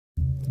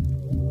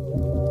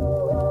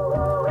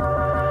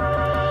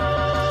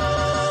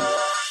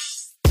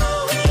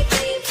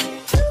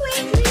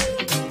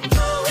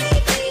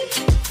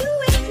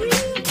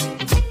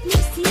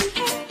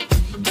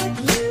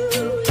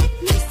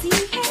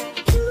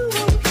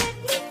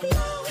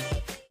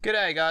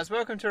G'day guys,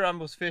 welcome to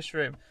Rumble's Fish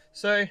Room.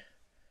 So,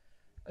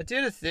 I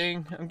did a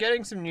thing, I'm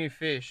getting some new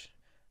fish.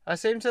 I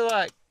seem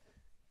to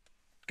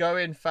go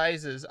in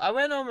phases. I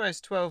went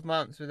almost 12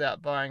 months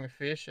without buying a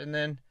fish, and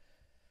then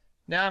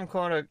now I'm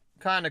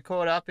kind of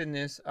caught up in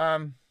this.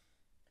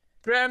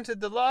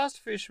 Granted, the last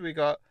fish we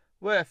got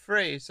were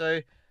free,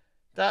 so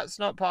that's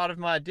not part of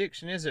my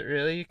addiction, is it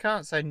really? You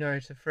can't say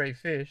no to free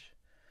fish.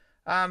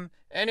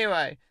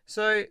 Anyway,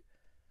 so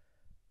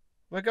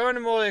we're going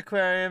to Morley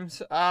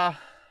Aquariums.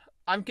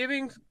 I'm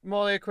giving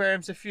Morley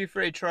Aquariums a few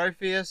free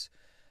trophies.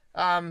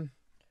 I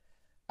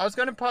was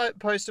going to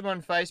post them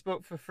on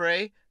Facebook for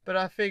free, but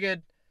I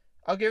figured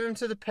I'll give them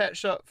to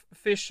the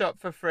fish shop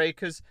for free,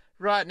 because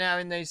right now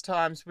in these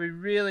times we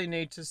really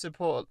need to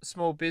support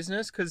small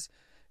business, because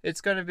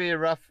it's going to be a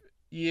rough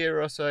year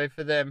or so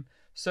for them.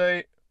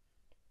 So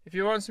if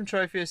you want some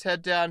trophies,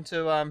 head down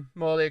to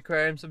Morley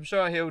Aquariums. I'm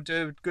sure he'll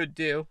do a good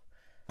deal,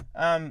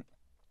 and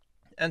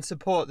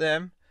support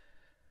them.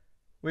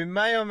 We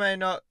may or may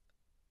not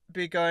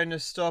be going to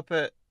stop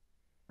at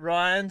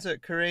Ryan's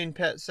at Kareen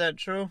Pet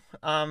Central.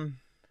 But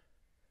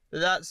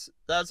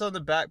that's on the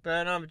back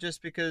burner,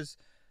 just because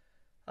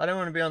I don't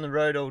want to be on the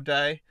road all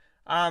day.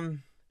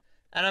 And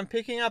I'm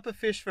picking up a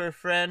fish for a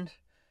friend.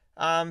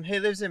 He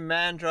lives in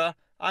Mandurah.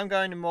 I'm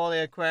going to Morley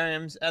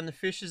Aquariums, and the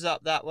fish is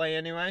up that way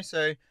anyway,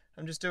 so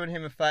I'm just doing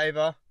him a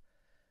favour.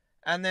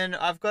 And then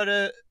I've got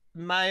a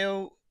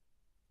male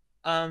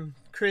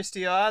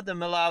Christie Eye, the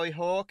Malawi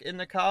hawk, in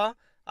the car.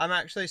 I'm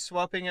actually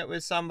swapping it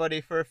with somebody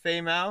for a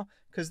female,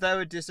 because they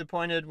were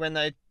disappointed when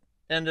they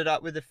ended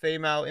up with a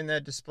female in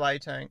their display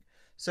tank.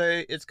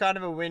 So it's kind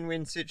of a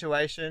win-win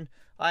situation.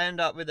 I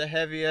end up with a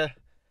heavier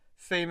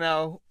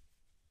female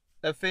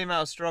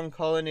strong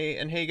colony,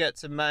 and he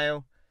gets a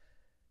male.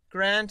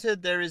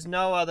 Granted, there is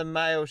no other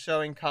male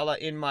showing colour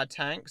in my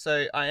tank,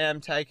 so I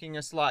am taking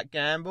a slight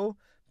gamble,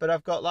 but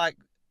I've got like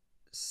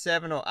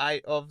 7 or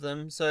 8 of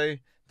them, so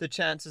the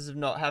chances of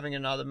not having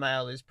another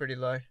male is pretty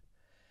low.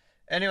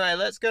 Anyway,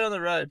 let's get on the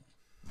road.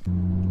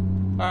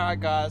 Alright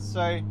guys,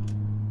 so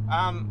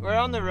we're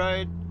on the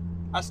road.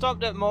 I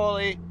stopped at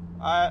Morley.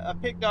 I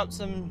picked up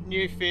some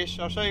new fish.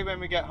 I'll show you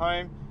when we get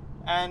home.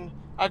 And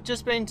I've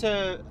just been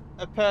to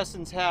a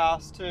person's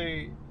house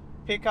to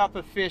pick up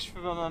a fish for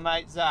my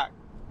mate Zach.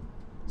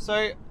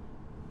 So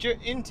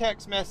in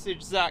text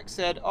message, Zach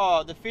said,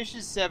 "Oh, the fish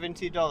is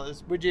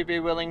 $70. Would you be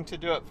willing to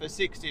do it for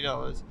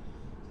 $60?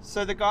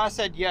 So the guy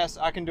said, "Yes,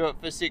 I can do it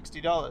for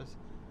 $60.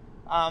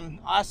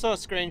 I saw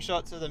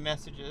screenshots of the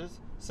messages,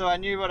 so I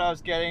knew what I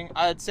was getting.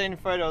 I had seen a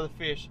photo of the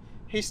fish.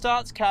 He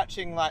starts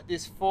catching like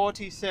this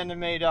 40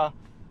 centimeter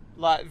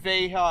like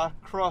Viha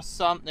cross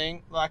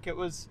something. Like it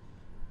was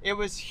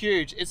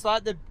huge. It's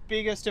like the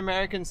biggest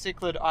American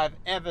cichlid I've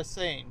ever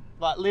seen.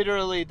 Like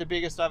literally the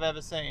biggest I've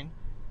ever seen.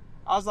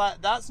 I was like,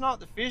 "That's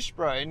not the fish,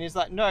 bro." And he's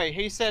like, "No,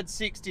 he said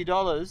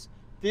 $60.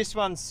 This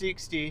one's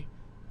 60.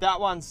 That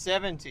one's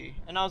 70.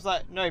 And I was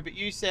like, "No, but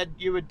you said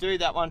you would do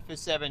that one for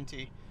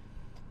 70.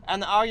 And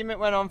the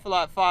argument went on for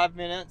like 5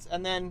 minutes,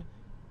 and then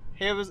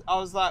I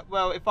was like,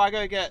 "Well, if I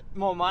go get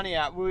more money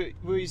out, will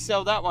you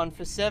sell that one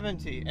for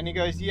 70? And he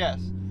goes,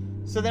 "Yes."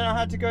 So then I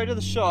had to go to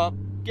the shop,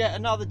 get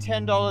another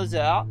 $10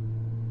 out,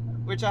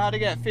 which I had to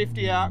get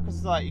 50 out,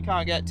 because like you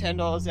can't get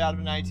 $10 out of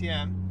an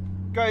ATM.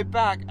 Go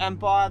back and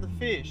buy the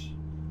fish.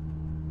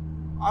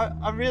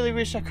 I really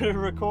wish I could have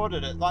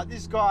recorded it. Like,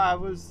 this guy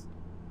was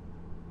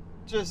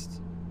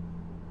just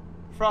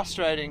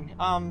frustrating.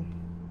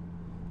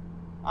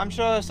 I'm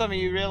sure some of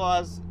you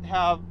realise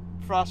how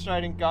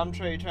frustrating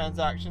Gumtree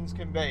transactions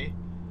can be.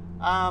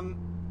 I'm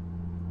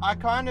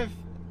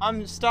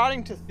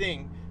starting to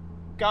think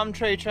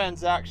Gumtree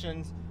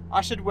transactions, I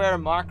should wear a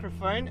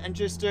microphone and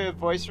just do a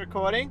voice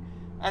recording,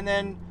 and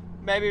then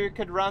maybe we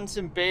could run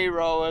some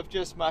B-roll of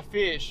just my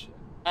fish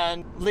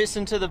and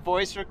listen to the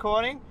voice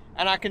recording,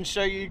 and I can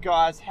show you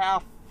guys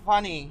how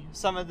funny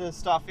some of the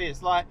stuff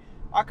is. Like,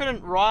 I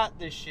couldn't write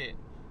this shit.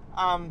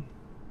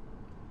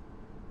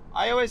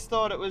 I always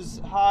thought it was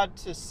hard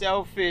to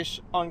sell fish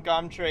on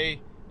Gumtree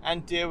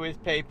and deal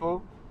with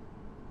people,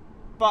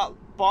 but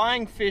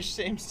buying fish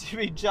seems to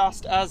be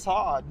just as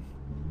hard.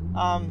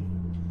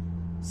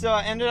 So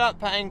I ended up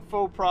paying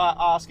full price,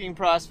 asking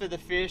price for the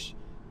fish.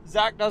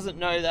 Zach doesn't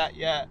know that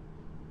yet,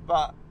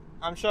 but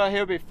I'm sure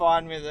he'll be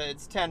fine with it.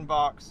 It's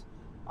 $10.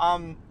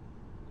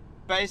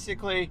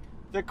 Basically,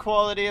 the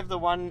quality of the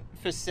one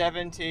for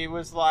 70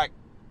 was like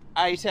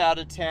 8 out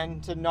of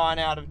 10 to 9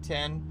 out of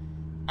 10.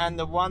 And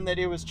the one that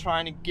he was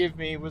trying to give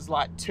me was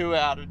like 2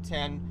 out of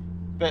 10,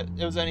 but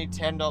it was only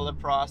 $10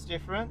 price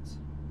difference.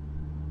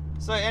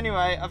 So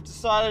anyway, I've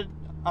decided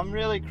I'm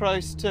really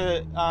close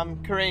to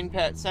Kareen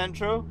Pet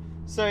Central,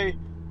 so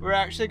we're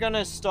actually going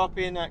to stop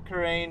in at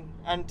Kareen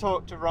and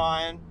talk to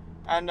Ryan.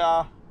 And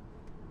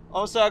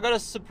also I got a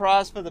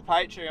surprise for the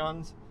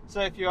Patreons,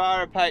 so if you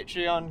are a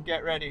Patreon,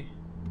 get ready.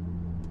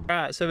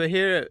 Alright, so we're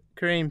here at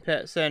Kareen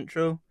Pet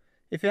Central.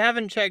 If you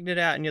haven't checked it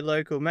out in your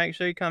local, make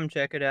sure you come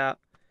check it out.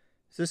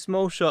 It's a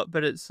small shop,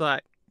 but it's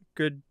like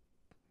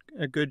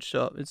a good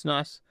shop. It's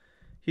nice.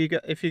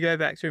 If you go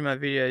back through my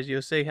videos,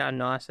 you'll see how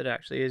nice it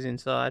actually is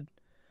inside.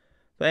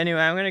 But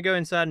anyway, I'm going to go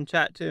inside and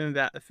chat to him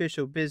about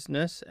official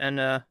business, and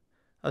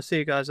I'll see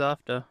you guys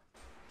after.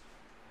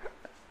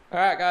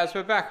 Alright guys,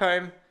 we're back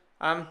home.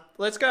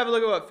 Let's go have a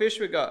look at what fish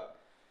we got.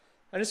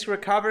 I'm just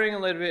recovering a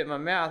little bit in my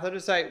mouth. I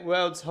just ate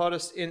world's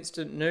hottest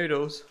instant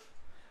noodles.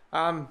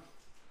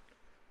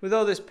 With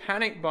all this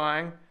panic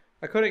buying,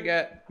 I couldn't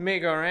get Mi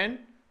Goreng,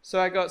 so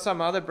I got some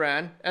other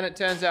brand, and it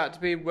turns out to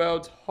be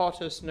world's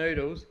hottest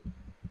noodles.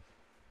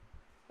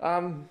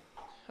 I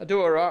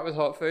do alright with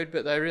hot food,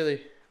 but they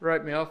really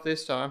wrote me off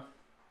this time.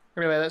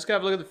 Anyway, let's go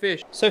have a look at the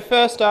fish. So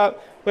first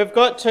up, we've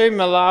got two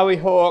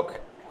Malawi hawk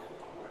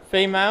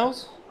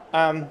females.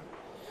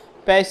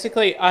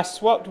 Basically, I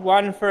swapped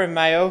one for a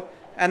male,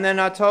 and then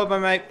I told my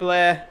mate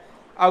Blair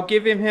I'll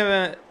give him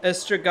a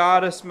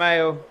strigatus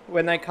male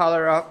when they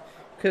colour up,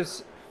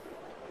 because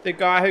the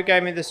guy who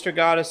gave me the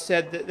strigatus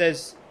said that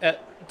there's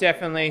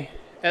definitely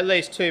at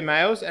least two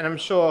males, and I'm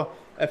sure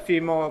a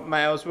few more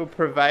males will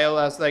prevail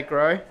as they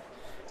grow.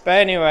 But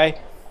anyway,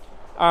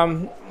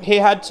 he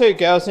had two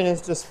girls in his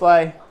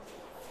display.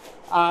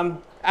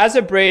 As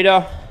a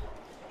breeder,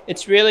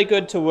 it's really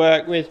good to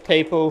work with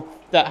people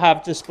that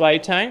have display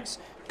tanks,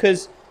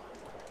 because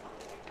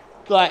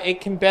like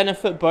it can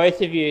benefit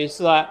both of you.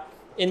 So like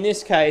in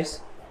this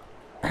case,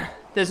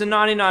 there's a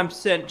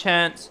 99%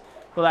 chance,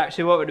 well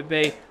actually what would it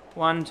be,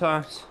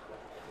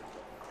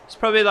 it's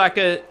probably like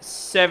a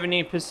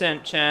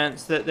 70%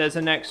 chance that there's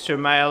an extra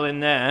male in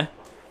there,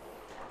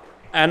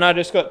 and I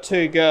just got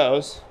two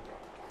girls.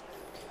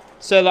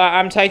 So like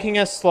I'm taking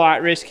a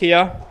slight risk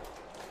here,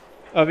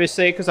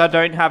 obviously, because I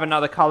don't have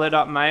another coloured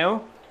up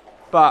male,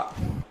 but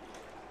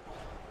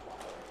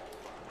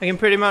I can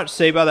pretty much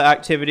see by the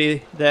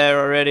activity there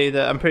already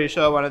that I'm pretty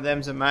sure one of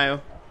them's a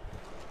male.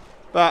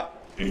 But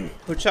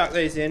we'll chuck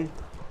these in.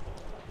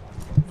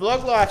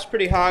 Vlog life's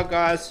pretty hard,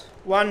 guys.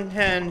 One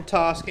hand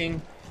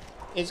tasking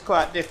is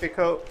quite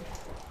difficult.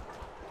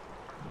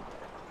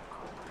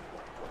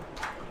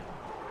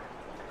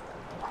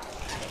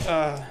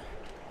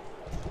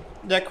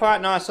 They're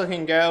quite nice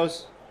looking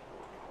girls.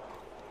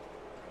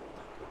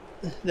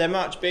 They're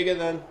much bigger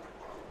than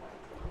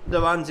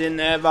the ones in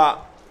there,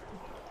 but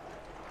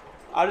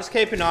I'll just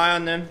keep an eye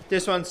on them.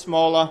 This one's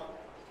smaller.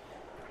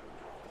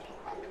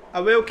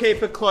 I will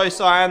keep a close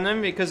eye on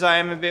them because I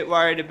am a bit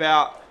worried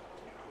about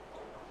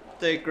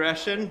the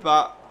aggression,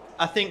 but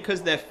I think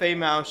because they're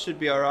females should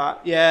be alright.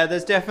 Yeah,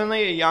 there's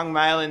definitely a young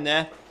male in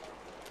there.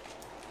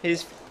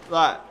 He's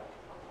like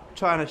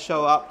trying to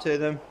show up to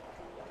them.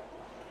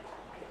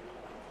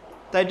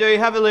 They do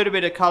have a little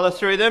bit of colour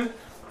through them,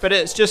 but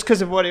it's just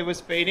because of what he was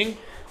feeding.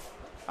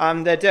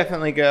 They're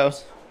definitely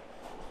girls.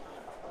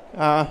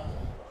 Alright,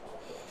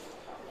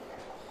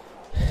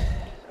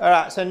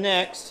 so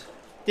next,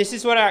 this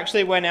is what I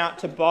actually went out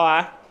to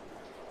buy.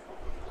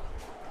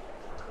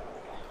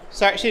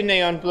 It's actually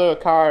neon blue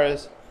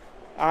Acaras.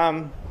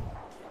 Well,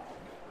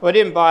 I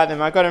didn't buy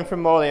them, I got them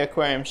from Morley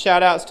Aquarium.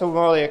 Shout outs to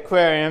Morley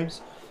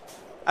Aquariums.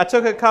 I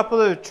took a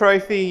couple of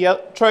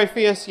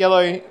Tropheus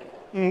yellow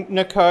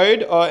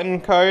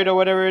encode or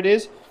whatever it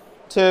is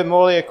to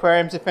Morley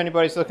Aquariums if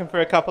anybody's looking for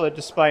a couple of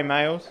display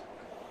males.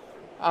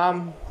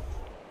 Where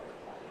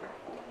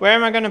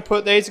am I going to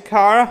put these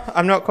Acara?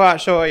 I'm not quite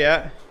sure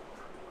yet.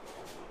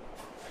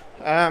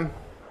 I've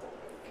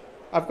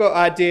got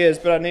ideas,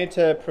 but I need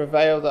to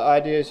prevail the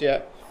ideas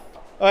yet.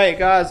 Alright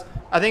guys,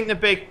 I think the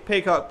big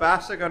peacock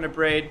bass are going to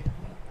breed.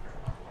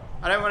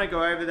 I don't want to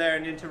go over there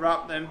and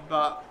interrupt them,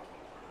 but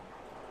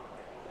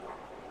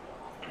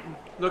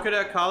look at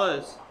her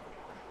colours.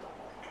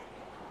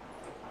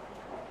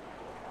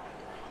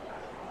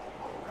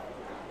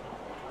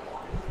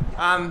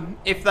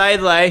 If they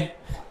lay,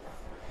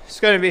 it's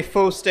going to be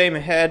full steam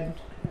ahead.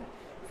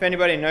 If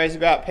anybody knows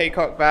about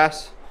peacock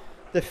bass,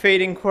 the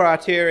feeding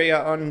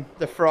criteria on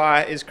the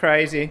fry is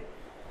crazy.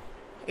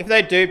 If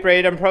they do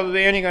breed, I'm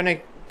probably only going to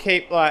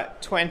keep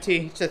like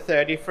 20 to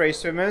 30 free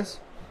swimmers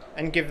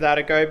and give that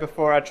a go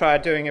before I try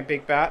doing a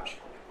big batch.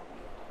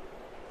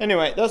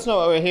 Anyway, that's not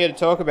what we're here to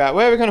talk about.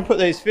 Where are we going to put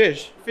these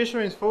fish? Fish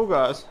room's full,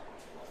 guys.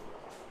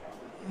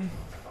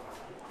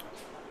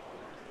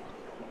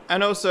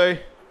 And also,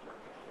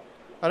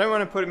 I don't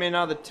want to put them in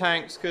other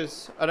tanks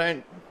because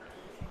I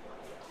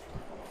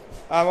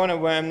want to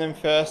worm them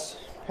first.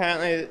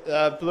 Apparently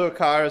blue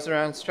Acaras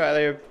around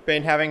Australia have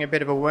been having a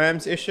bit of a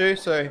worms issue,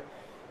 so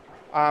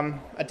I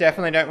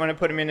definitely don't want to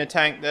put them in a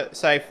tank that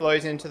say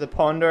flows into the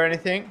pond or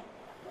anything.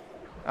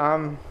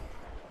 I'm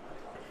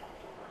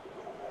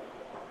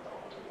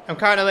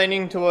kind of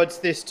leaning towards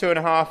this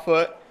 2.5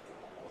 foot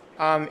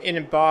in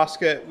a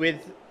basket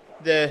with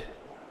the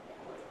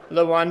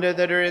Lawanda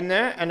that are in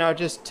there, and I'll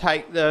just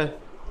take the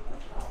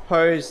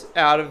hose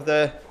out of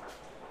the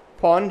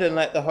pond and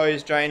let the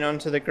hose drain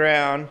onto the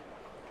ground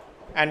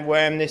and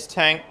worm this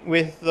tank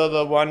with the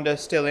Lawanda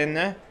still in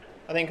there.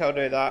 I think I'll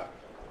do that.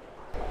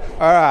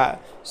 Alright,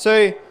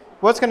 so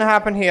what's going to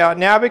happen here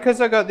now,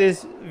 because I got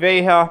this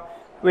Viha,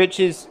 which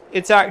is,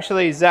 it's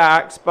actually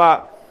Zach's,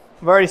 but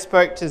I've already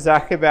spoke to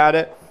Zach about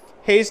it.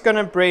 He's going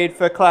to breed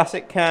for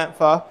classic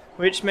camphor,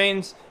 which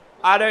means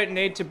I don't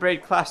need to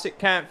breed classic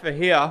camphor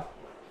here.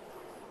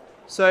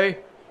 So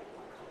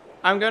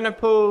I'm going to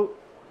pull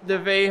the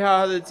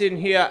Viha that's in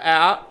here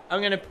out.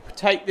 I'm going to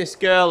take this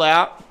girl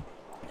out,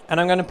 and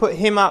I'm going to put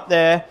him up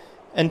there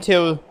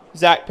until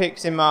Zach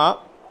picks him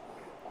up,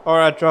 or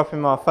I drop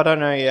him off. I don't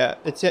know yet.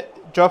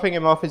 Dropping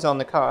him off is on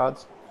the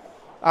cards.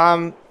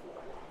 And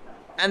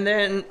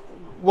then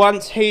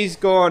once he's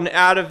gone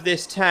out of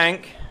this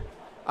tank,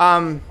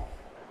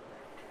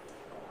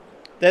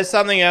 there's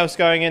something else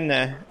going in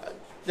there.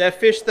 They're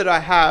fish that I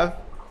have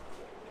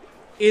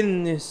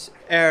in this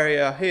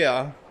area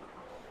here,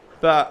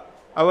 but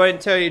I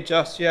won't tell you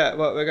just yet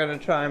what we're going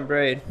to try and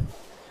breed.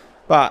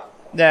 But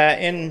they're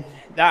in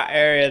that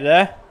area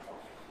there.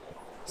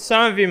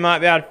 Some of you might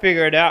be able to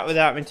figure it out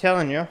without me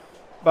telling you,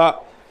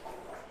 but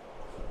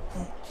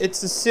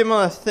it's a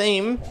similar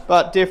theme,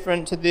 but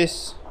different to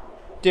this,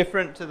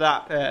 different to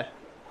that pair.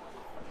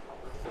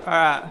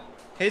 Alright,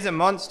 he's a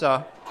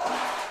monster.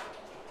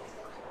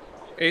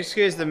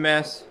 Excuse the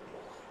mess.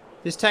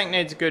 This tank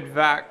needs a good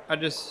vac.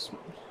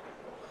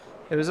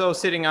 It was all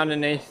sitting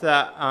underneath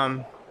that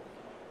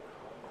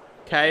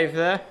cave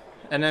there,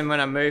 and then when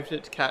I moved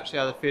it to catch the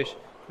other fish,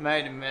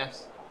 made a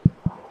mess.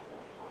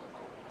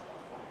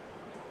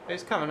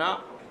 He's coming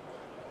up.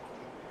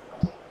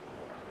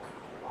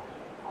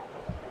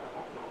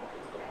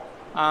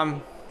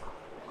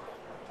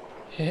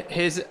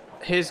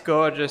 He's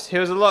gorgeous. He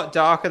was a lot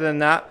darker than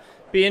that.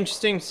 Be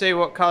interesting to see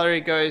what color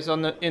he goes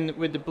on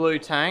with the blue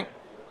tank.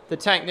 The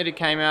tank that he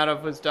came out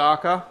of was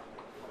darker.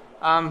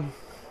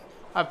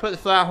 I put the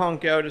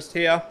flowerhorn girl just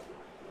here.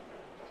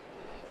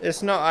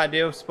 It's not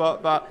ideal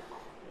spot, but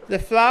the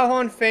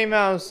flowerhorn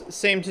females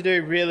seem to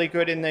do really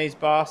good in these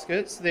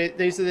baskets.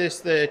 These are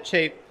just the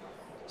cheap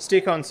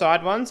stick-on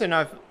side ones, and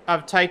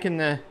I've taken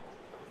the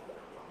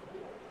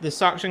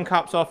suction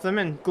cups off them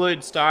and glued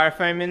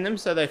styrofoam in them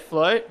so they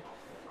float.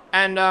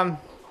 And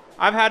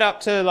I've had up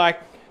to like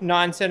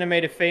 9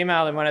 centimeter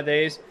female in one of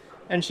these,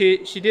 and she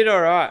did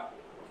all right.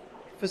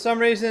 For some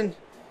reason,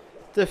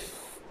 the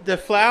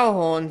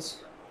flowerhorns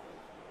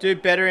do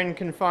better in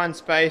confined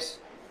space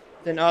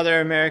than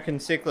other American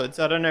cichlids.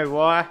 I don't know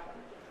why.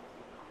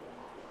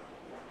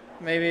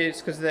 Maybe it's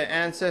because of their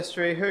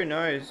ancestry, who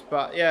knows,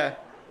 but yeah.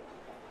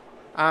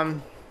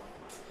 And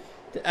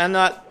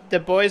the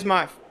boys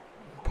might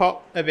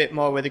pop a bit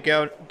more with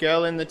a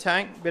girl in the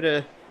tank, bit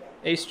of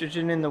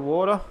estrogen in the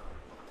water.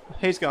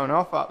 He's going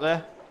off up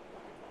there.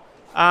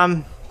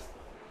 I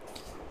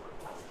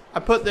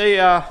put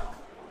the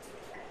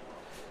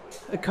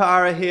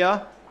Akara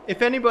here.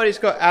 If anybody's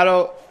got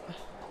adult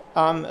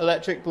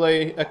electric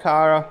blue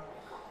Akara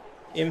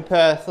in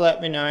Perth,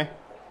 let me know.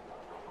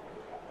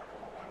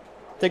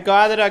 The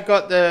guy that I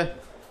got the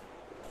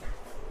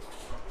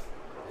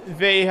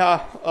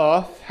Viha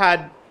off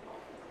had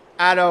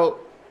adult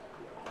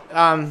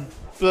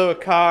blue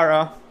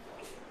Akara.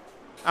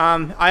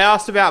 I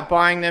asked about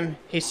buying them.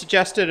 He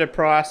suggested a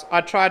price.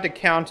 I tried to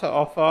counter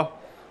offer,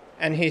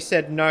 and he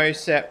said no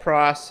set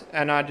price,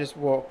 and I just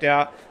walked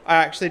out. I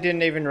actually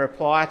didn't even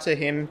reply to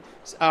him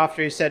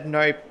after he said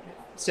no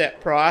set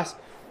price.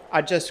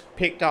 I just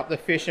picked up the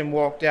fish and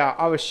walked out.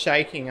 I was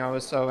shaking. I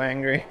was so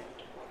angry.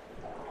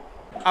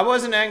 I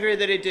wasn't angry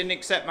that he didn't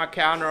accept my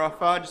counter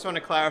offer. I just want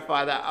to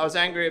clarify that. I was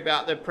angry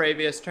about the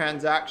previous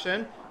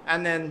transaction,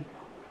 and then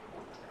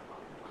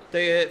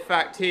the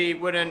fact he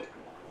wouldn't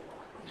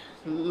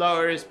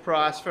lower his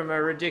price from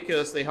a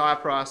ridiculously high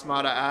price,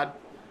 might I add.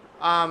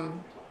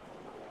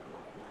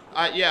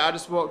 Yeah, I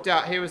just walked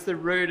out. He was the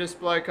rudest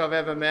bloke I've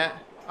ever met.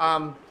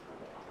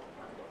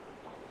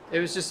 It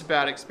was just a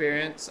bad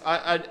experience.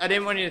 I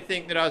didn't want you to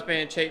think that I was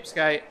being a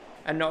cheapskate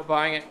and not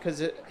buying it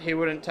because he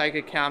wouldn't take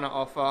a counter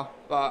offer,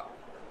 but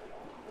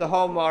the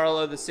whole moral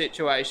of the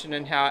situation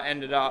and how it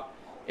ended up,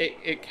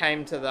 it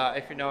came to that,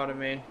 if you know what I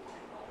mean.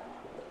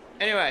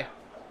 Anyway,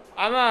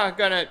 I'm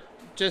gonna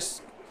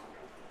just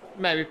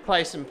maybe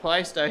play some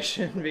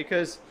PlayStation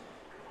because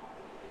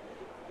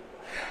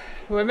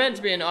we're meant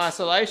to be in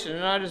isolation,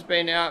 and I've just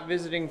been out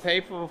visiting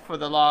people for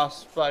the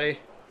last I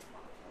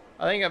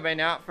think I've been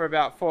out for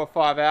about 4 or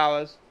 5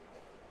 hours.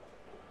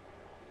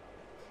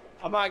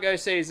 I might go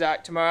see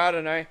Zach tomorrow, I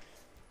don't know.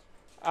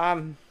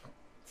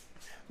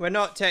 We're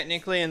not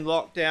technically in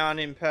lockdown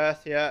in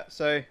Perth yet,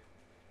 so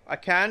I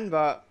can,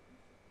 but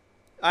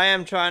I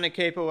am trying to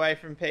keep away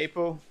from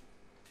people.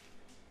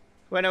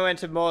 When I went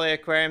to Morley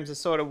Aquariums, I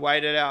sort of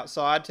waited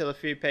outside till a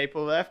few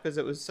people left because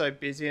it was so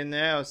busy in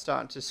there. I was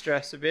starting to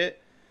stress a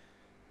bit.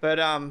 But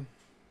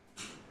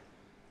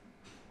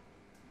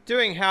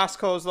doing house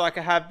calls like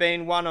I have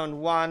been,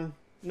 one-on-one,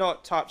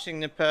 not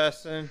touching the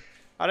person,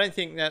 I don't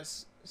think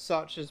that's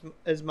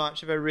as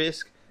much of a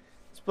risk.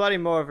 It's bloody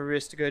more of a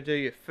risk to go do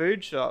your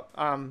food shop.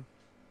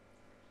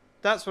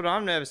 That's what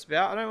I'm nervous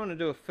about. I don't want to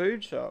do a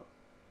food shop.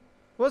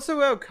 What's the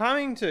world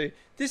coming to?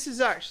 This is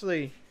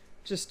actually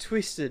just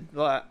twisted.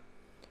 Like,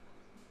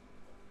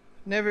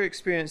 never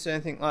experienced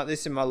anything like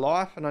this in my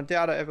life, and I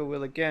doubt I ever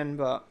will again,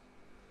 but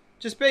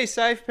just be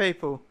safe,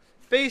 people.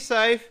 Be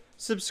safe,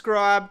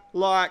 subscribe,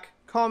 like,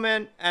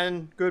 comment,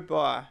 and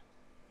goodbye.